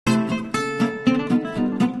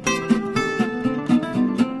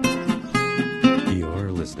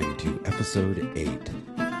Episode 8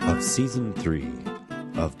 of Season 3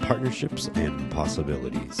 of Partnerships and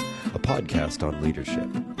Possibilities, a podcast on leadership.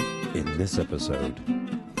 In this episode,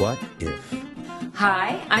 What If?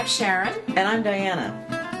 Hi, I'm Sharon. And I'm Diana.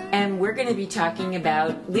 And we're going to be talking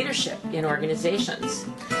about leadership in organizations.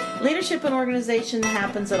 Leadership in organization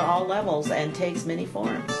happens at all levels and takes many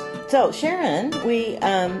forms. So, Sharon, we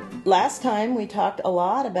last time we talked a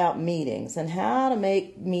lot about meetings and how to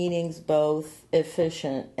make meetings both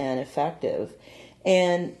efficient and effective.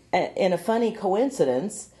 And in a funny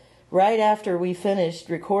coincidence, right after we finished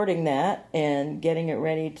recording that and getting it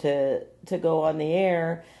ready to go on the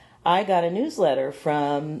air, I got a newsletter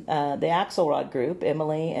from the Axelrod Group,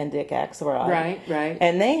 Emily and Dick Axelrod. Right.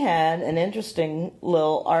 And they had an interesting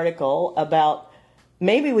little article about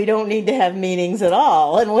maybe we don't need to have meetings at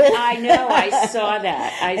all. And I know, I saw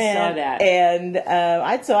that. And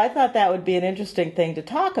I thought that would be an interesting thing to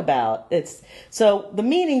talk about. So the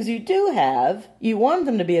meetings you do have, you want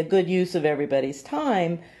them to be a good use of everybody's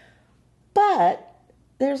time, but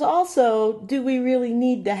there's also, do we really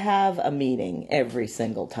need to have a meeting every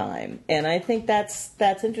single time? And I think that's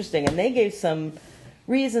interesting. And they gave some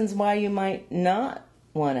reasons why you might not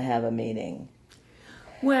want to have a meeting.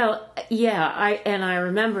 Well, yeah, I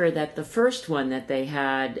remember that the first one that they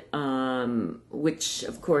had, which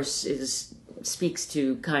of course speaks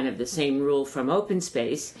to kind of the same rule from Open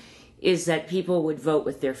Space, is that people would vote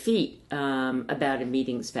with their feet about a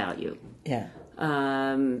meeting's value. Yeah.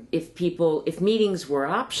 If meetings were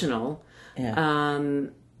optional, Yeah.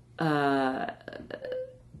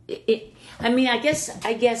 I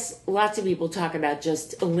guess lots of people talk about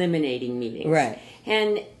just eliminating meetings, Right.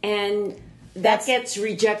 And that gets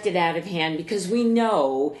rejected out of hand because we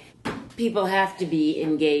know people have to be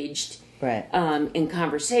engaged, Right. In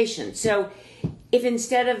conversation. So if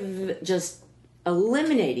instead of just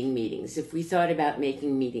eliminating meetings, if we thought about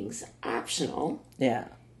making meetings optional, Yeah.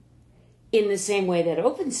 in the same way that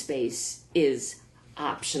open space is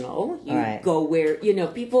optional, you Right. go where,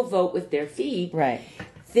 people vote with their feet, Right.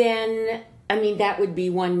 then, that would be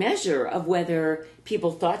one measure of whether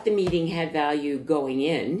people thought the meeting had value going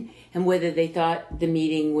in and whether they thought the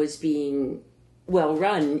meeting was being well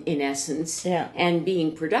run, in essence, Yeah. and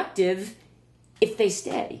being productive if they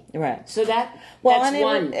stay. Right. So that's and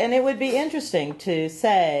one. It would be interesting to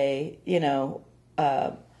say,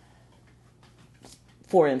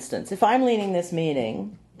 for instance, if I'm leading this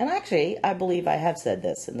meeting, and actually I believe I have said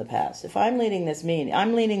this in the past, if I'm leading this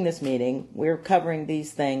meeting, we're covering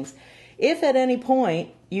these things. If at any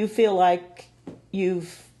point you feel like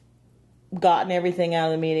you've gotten everything out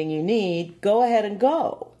of the meeting you need, go ahead and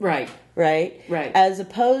go. Right. Right? Right. As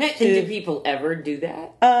opposed And to... do people ever do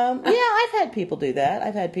that? Yeah, I've had people do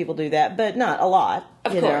that, but not a lot.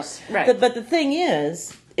 Of course, right. But the thing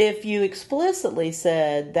is, if you explicitly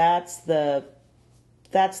said that's the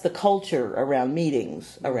culture around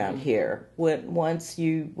meetings around here,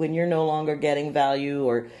 when you're no longer getting value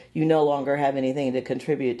or you no longer have anything to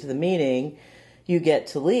contribute to the meeting, you get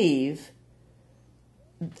to leave.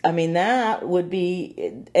 That would be,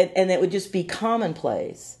 and it would just be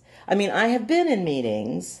commonplace. I have been in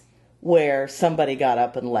meetings where somebody got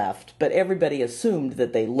up and left, but everybody assumed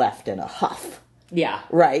that they left in a huff. Yeah.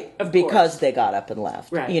 Right? Of because course. they got up and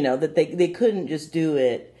left. Right. That they couldn't just do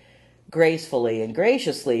it gracefully and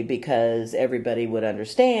graciously because everybody would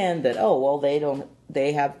understand that,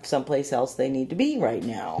 they have someplace else they need to be right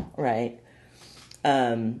now. Right?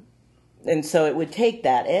 And so it would take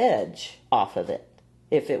that edge off of it.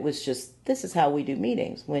 If it was just, this is how we do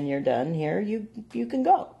meetings. When you're done here, you can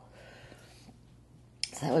go.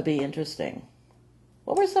 So that would be interesting.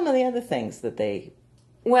 What were some of the other things that they...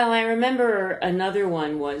 Well, I remember another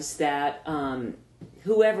one was that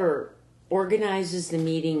whoever organizes the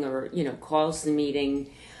meeting or, calls the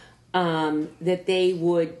meeting, that they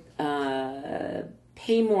would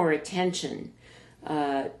pay more attention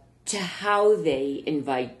to how they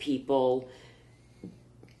invite people,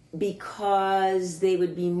 because they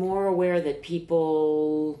would be more aware that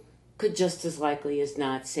people could just as likely as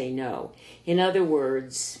not say no. In other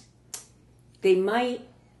words, they might...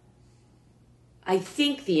 I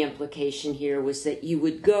think the implication here was that you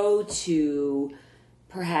would go to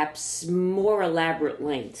perhaps more elaborate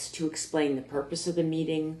lengths to explain the purpose of the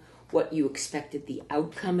meeting, what you expected the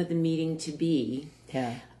outcome of the meeting to be.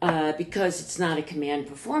 Yeah. Because it's not a command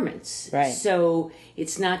performance. Right. So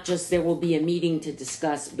it's not just there will be a meeting to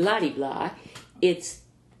discuss blah-de-blah.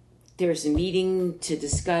 There's a meeting to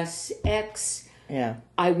discuss X. Yeah.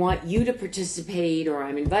 I want you to participate, or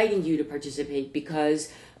I'm inviting you to participate because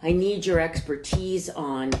I need your expertise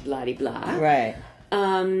on blah-de-blah. Right.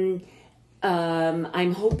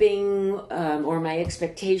 I'm hoping, or my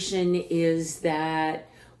expectation is that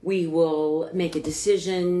we will make a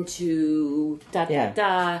decision to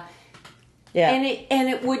Yeah. and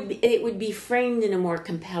it would be framed in a more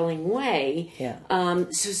compelling way. Yeah.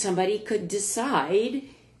 So somebody could decide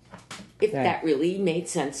if Right. that really made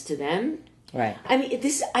sense to them. Right. I mean,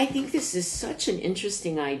 I think this is such an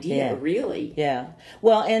interesting idea, Yeah. really. Yeah.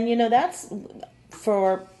 Well, and that's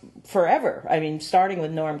for forever. I mean, starting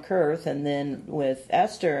with Norm Kurth and then with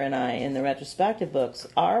Esther and I in the retrospective books,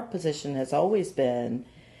 our position has always been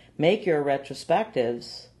make your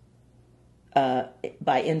retrospectives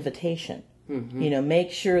by invitation. Mm-hmm.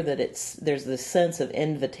 Make sure that there's this sense of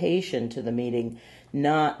invitation to the meeting,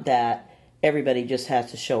 not that everybody just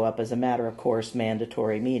has to show up as a matter of course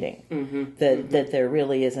mandatory meeting. Mm-hmm. That there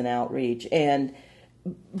really is an outreach,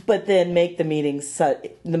 but then make the meetings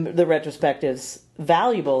the retrospectives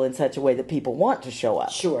valuable in such a way that people want to show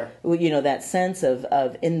up. Sure. That sense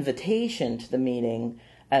of invitation to the meeting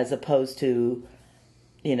as opposed to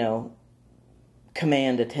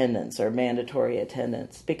command attendance or mandatory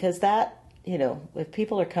attendance, because that if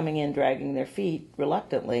people are coming in dragging their feet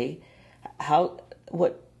reluctantly, how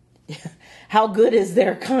good is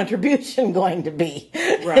their contribution going to be?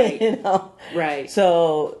 Right. Right.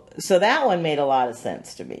 So that one made a lot of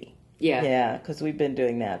sense to me. Yeah. Yeah, because we've been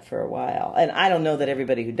doing that for a while. And I don't know that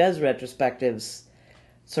everybody who does retrospectives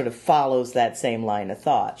sort of follows that same line of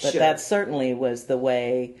thought. But Sure. That certainly was the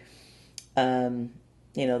way,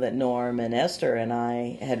 that Norm and Esther and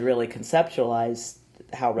I had really conceptualized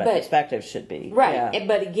how retrospectives should be. Right. Yeah.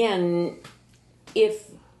 But again, if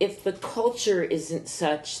the culture isn't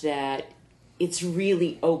such that it's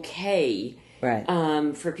really okay Right.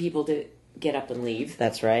 For people to get up and leave,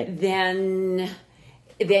 That's right. then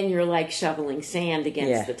you're like shoveling sand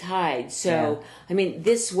against Yeah. the tide. So, Yeah. I mean,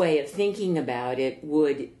 this way of thinking about it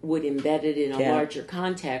would embed it in a Yeah. larger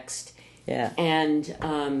context. Yeah.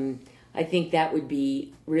 And I think that would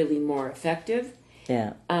be really more effective.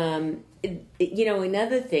 Yeah.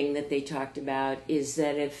 Another thing that they talked about is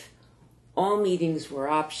that if all meetings were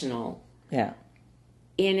optional, Yeah.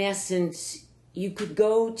 in essence, you could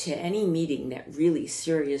go to any meeting that really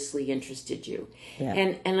seriously interested you.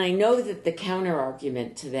 Yeah. And I know that the counter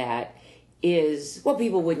argument to that is, well,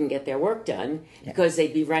 people wouldn't get their work done because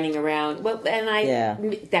they'd be running around. Well,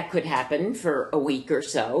 and that could happen for a week or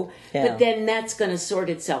so. Yeah. But then that's going to sort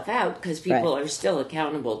itself out because people Right. are still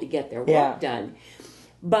accountable to get their work Yeah. done.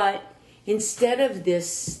 But instead of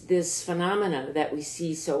this phenomena that we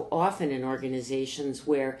see so often in organizations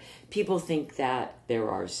where people think that there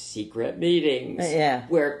are secret meetings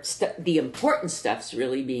where the important stuff's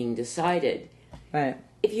really being decided. Right.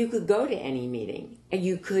 If you could go to any meeting and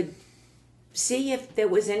you could see if there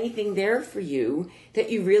was anything there for you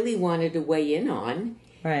that you really wanted to weigh in on,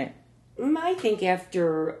 Right. I think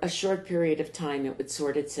after a short period of time it would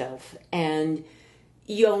sort itself. And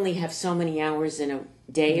you only have so many hours in a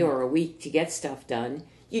day or a week to get stuff done.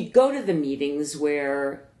 You'd go to the meetings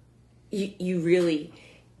where you really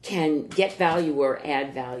can get value or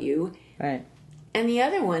add value. Right. And the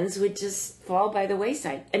other ones would just fall by the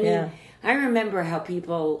wayside. I mean, I remember how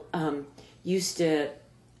people used to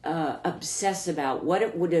obsess about what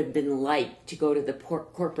it would have been like to go to the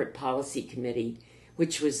Corporate Policy Committee,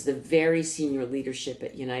 which was the very senior leadership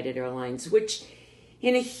at United Airlines, which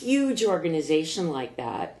in a huge organization like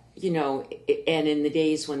that, and in the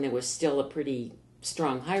days when there was still a pretty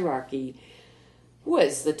strong hierarchy,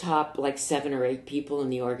 was the top 7 or 8 people in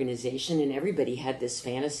the organization, and everybody had this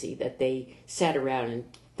fantasy that they sat around and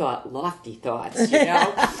thought lofty thoughts,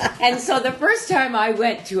 And so the first time I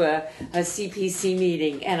went to a CPC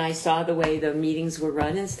meeting and I saw the way the meetings were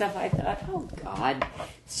run and stuff, I thought, oh God,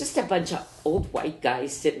 it's just a bunch of old white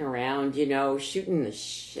guys sitting around, shooting the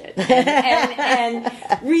shit. And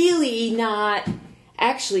really not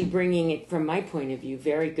actually bringing it, from my point of view,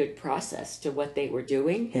 very good process to what they were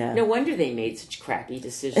doing. Yeah. No wonder they made such crappy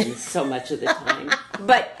decisions so much of the time.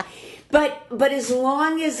 But as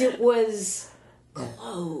long as it was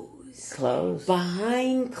closed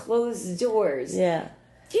behind closed doors,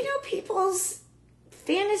 people's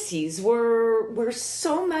fantasies were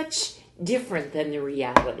so much different than the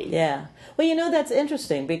reality. Yeah. Well, that's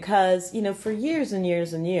interesting because, for years and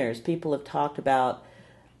years and years, people have talked about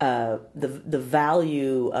the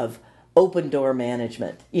value of open door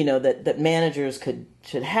management, that managers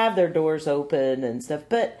should have their doors open and stuff.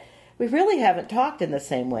 But we really haven't talked in the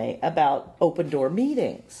same way about open door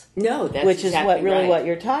meetings. No, that's which is exactly what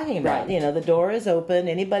you're talking about. Right. The door is open.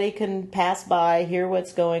 Anybody can pass by, hear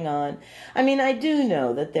what's going on. I mean, I do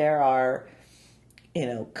know that there are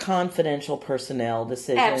confidential personnel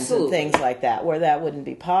decisions Absolutely. and things like that, where that wouldn't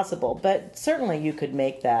be possible. But certainly you could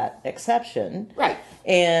make that exception. Right.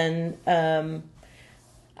 And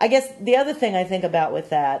I guess the other thing I think about with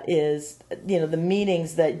that is, the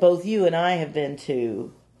meetings that both you and I have been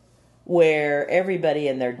to, where everybody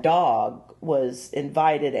and their dog was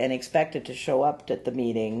invited and expected to show up at the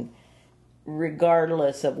meeting,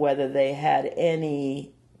 regardless of whether they had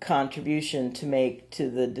any contribution to make to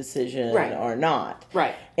the decision Right. or not.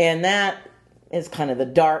 Right. And that is kind of the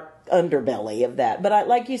dark underbelly of that. But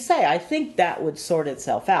like you say, I think that would sort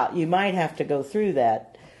itself out. You might have to go through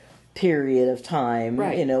that period of time,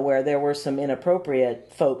 Right. where there were some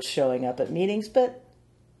inappropriate folks showing up at meetings, but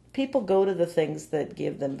people go to the things that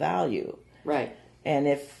give them value. Right. And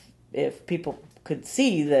if people could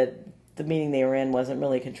see that the meeting they were in wasn't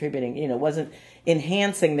really contributing, wasn't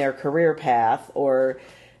enhancing their career path or,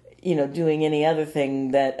 doing any other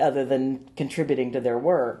thing that other than contributing to their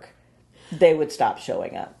work, they would stop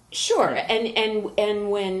showing up. Sure.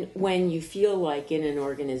 And when you feel like in an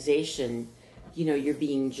organization, you're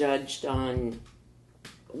being judged on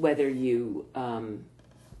whether you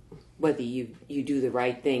do the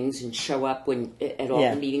right things and show up at all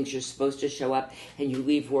Yeah. the meetings you're supposed to show up, and you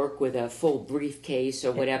leave work with a full briefcase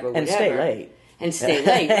or whatever. And stay late. And stay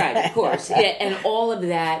late, right, of course. Yeah, and all of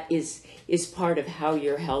that is part of how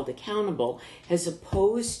you're held accountable, as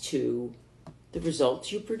opposed to the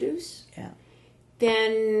results you produce. Yeah.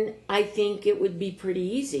 Then I think it would be pretty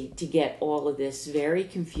easy to get all of this very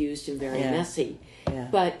confused and very Yeah. messy. Yeah.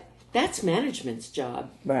 But that's management's job.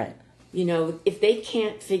 Right. If they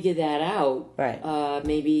can't figure that out, Right.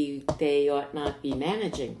 maybe they ought not be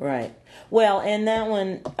managing. Right. Well, and that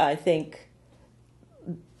one, I think,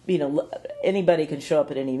 anybody can show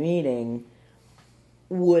up at any meeting,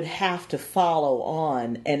 would have to follow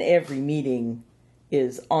on, and every meeting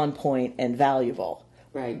is on point and valuable.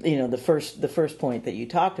 Right. The first point that you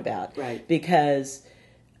talked about. Right. Because,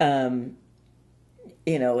 if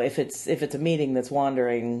it's a meeting that's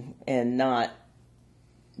wandering and not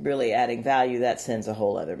really adding value, that sends a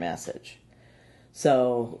whole other message.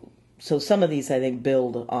 So some of these, I think,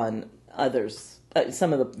 build on others.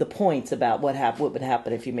 Some of the points about what would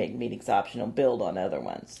happen if you make meetings optional build on other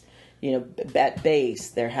ones. At base,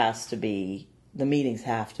 the meetings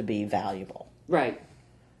have to be valuable. Right.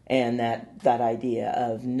 And that idea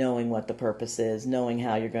of knowing what the purpose is, knowing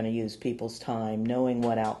how you're going to use people's time, knowing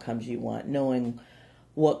what outcomes you want, knowing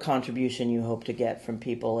what contribution you hope to get from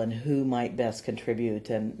people and who might best contribute,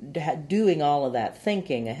 and doing all of that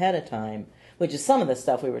thinking ahead of time, which is some of the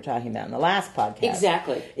stuff we were talking about in the last podcast.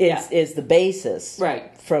 Exactly. Is the basis,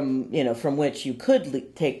 right, from which you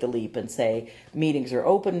could take the leap and say meetings are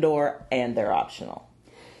open door and they're optional.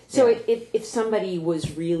 So if somebody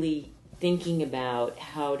was really thinking about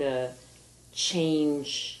how to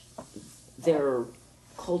change their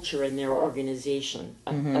culture and their organization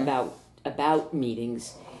about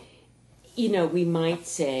meetings, we might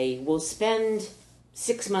say, we'll spend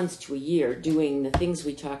 6 months to a year doing the things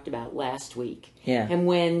we talked about last week. Yeah. And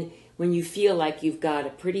when you feel like you've got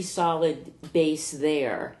a pretty solid base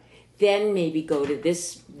there, then maybe go to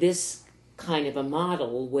this kind of a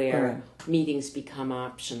model where meetings become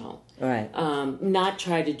optional. Right. Not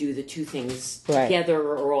try to do the two things Right. together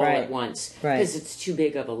or all Right. at once, Right. because it's too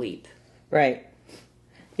big of a leap. Right.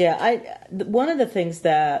 Yeah. One of the things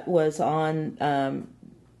that was on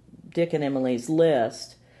Dick and Emily's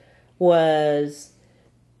list was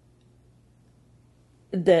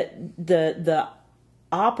that the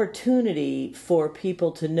opportunity for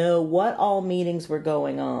people to know what all meetings were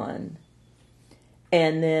going on,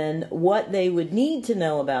 and then what they would need to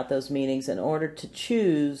know about those meetings in order to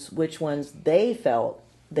choose which ones they felt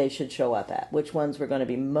they should show up at, which ones were going to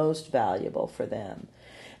be most valuable for them.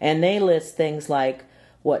 And they list things like,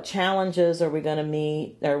 what challenges are we going to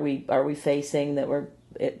meet? Are we facing that we're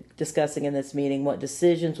discussing in this meeting? What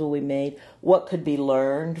decisions will be made? What could be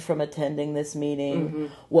learned from attending this meeting? Mm-hmm.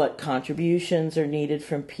 What contributions are needed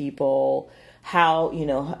from people? How,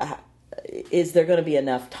 is there going to be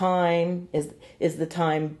enough time? Is the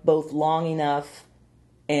time both long enough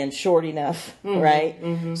and short enough, right?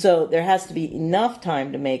 Mm-hmm. So there has to be enough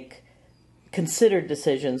time to make considered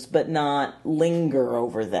decisions, but not linger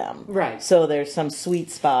over them. Right. So there's some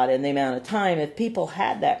sweet spot in the amount of time. If people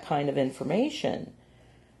had that kind of information,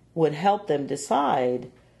 would help them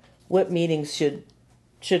decide what meetings should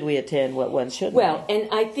we attend, what ones shouldn't. Well, and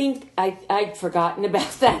I think I'd forgotten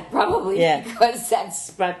about that probably because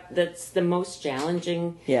that's the most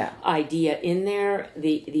challenging idea in there.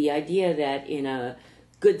 The idea that in a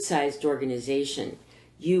good-sized organization,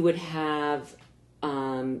 you would have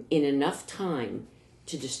in enough time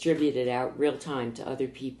to distribute it out real time to other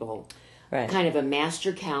people. Right. Kind of a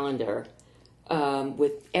master calendar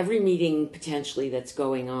with every meeting potentially that's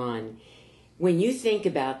going on. When you think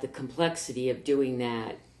about the complexity of doing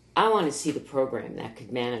that, I want to see the program that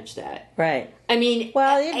could manage that. Right. I mean,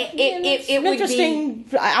 Well, it an would interesting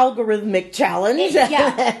algorithmic challenge.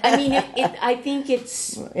 yeah, I mean, I think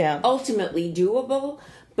it's Yeah. ultimately doable,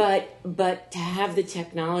 but to have the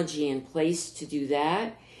technology in place to do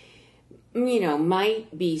that,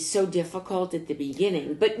 might be so difficult at the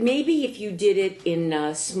beginning. But maybe if you did it in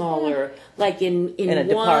a smaller, like in a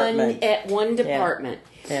department. at one department,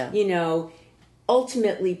 Yeah.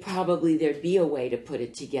 Ultimately, probably there'd be a way to put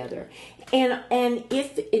it together. And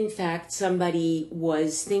if, in fact, somebody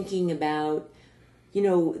was thinking about,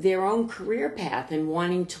 their own career path and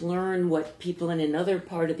wanting to learn what people in another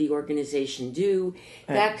part of the organization do,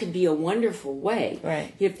 that could be a wonderful way.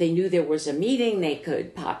 Right. If they knew there was a meeting, they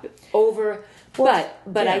could pop it over. But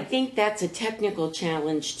yeah. I think that's a technical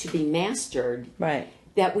challenge to be mastered. Right.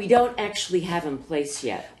 That we don't actually have in place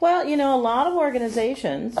yet. Well, a lot of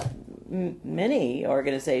organizations, many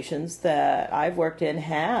organizations that I've worked in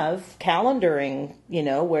have calendaring,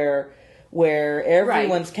 where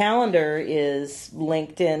everyone's calendar is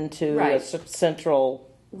linked into a central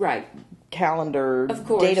calendar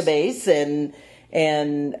database,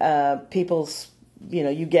 and people's,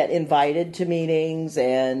 you get invited to meetings,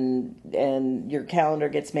 and your calendar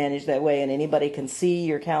gets managed that way, and anybody can see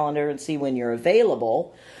your calendar and see when you're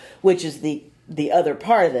available, which is the other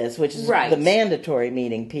part of this, which is the mandatory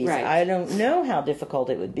meeting piece. Right. I don't know how difficult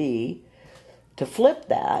it would be to flip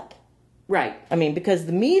that. Right. I mean, because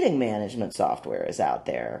the meeting management software is out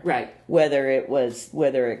there. Right. Whether it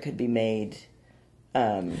could be made,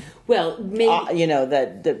 well, maybe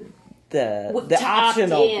the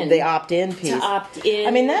optional, the opt-in piece. To opt in.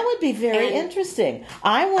 I mean, that would be very interesting.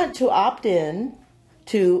 I want to opt in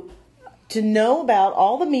to know about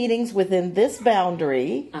all the meetings within this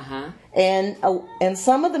boundary, and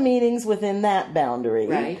some of the meetings within that boundary,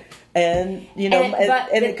 right? And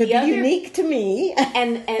and it could be unique to me.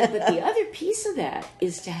 But the other piece of that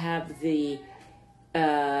is to have the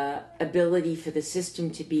ability for the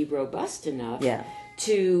system to be robust enough. Yeah.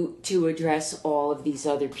 To address all of these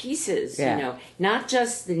other pieces, not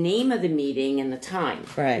just the name of the meeting and the time.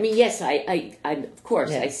 Right. I mean, yes, I of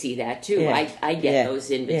course I see that too. Yeah. I get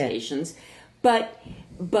those invitations, but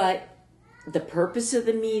the purpose of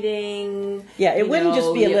the meeting. Yeah, it wouldn't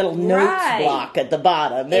just be a little notes block at the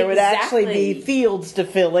bottom. There would actually be fields to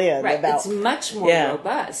fill in. Right, about, it's much more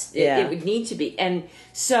robust. It would need to be, and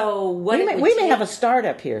so what we may have a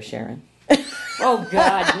startup here, Sharon. Oh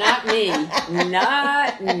God, not me,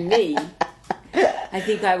 not me. I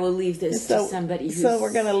think I will leave this to somebody who's... So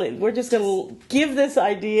we're just gonna give this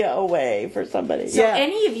idea away for somebody. So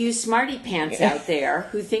any of you smarty pants out there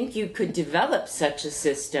who think you could develop such a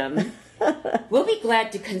system, we'll be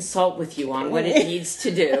glad to consult with you on what it needs to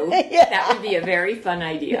do. That would be a very fun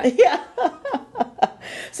idea. Yeah.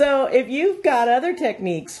 So if you've got other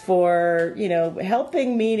techniques for,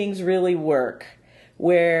 helping meetings really work,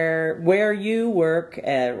 where you work,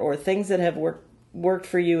 or things that have worked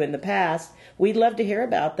for you in the past, we'd love to hear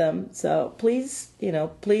about them. So please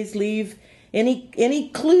leave any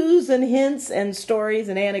clues and hints and stories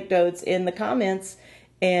and anecdotes in the comments,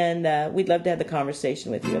 and we'd love to have the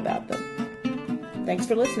conversation with you about them. Thanks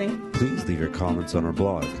for listening. Please leave your comments on our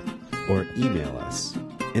blog or email us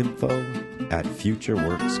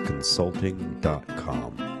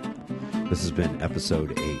info@futureworksconsulting.com. This has been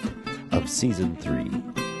episode 8 of season 3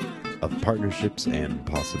 of Partnerships and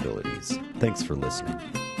Possibilities. Thanks for listening.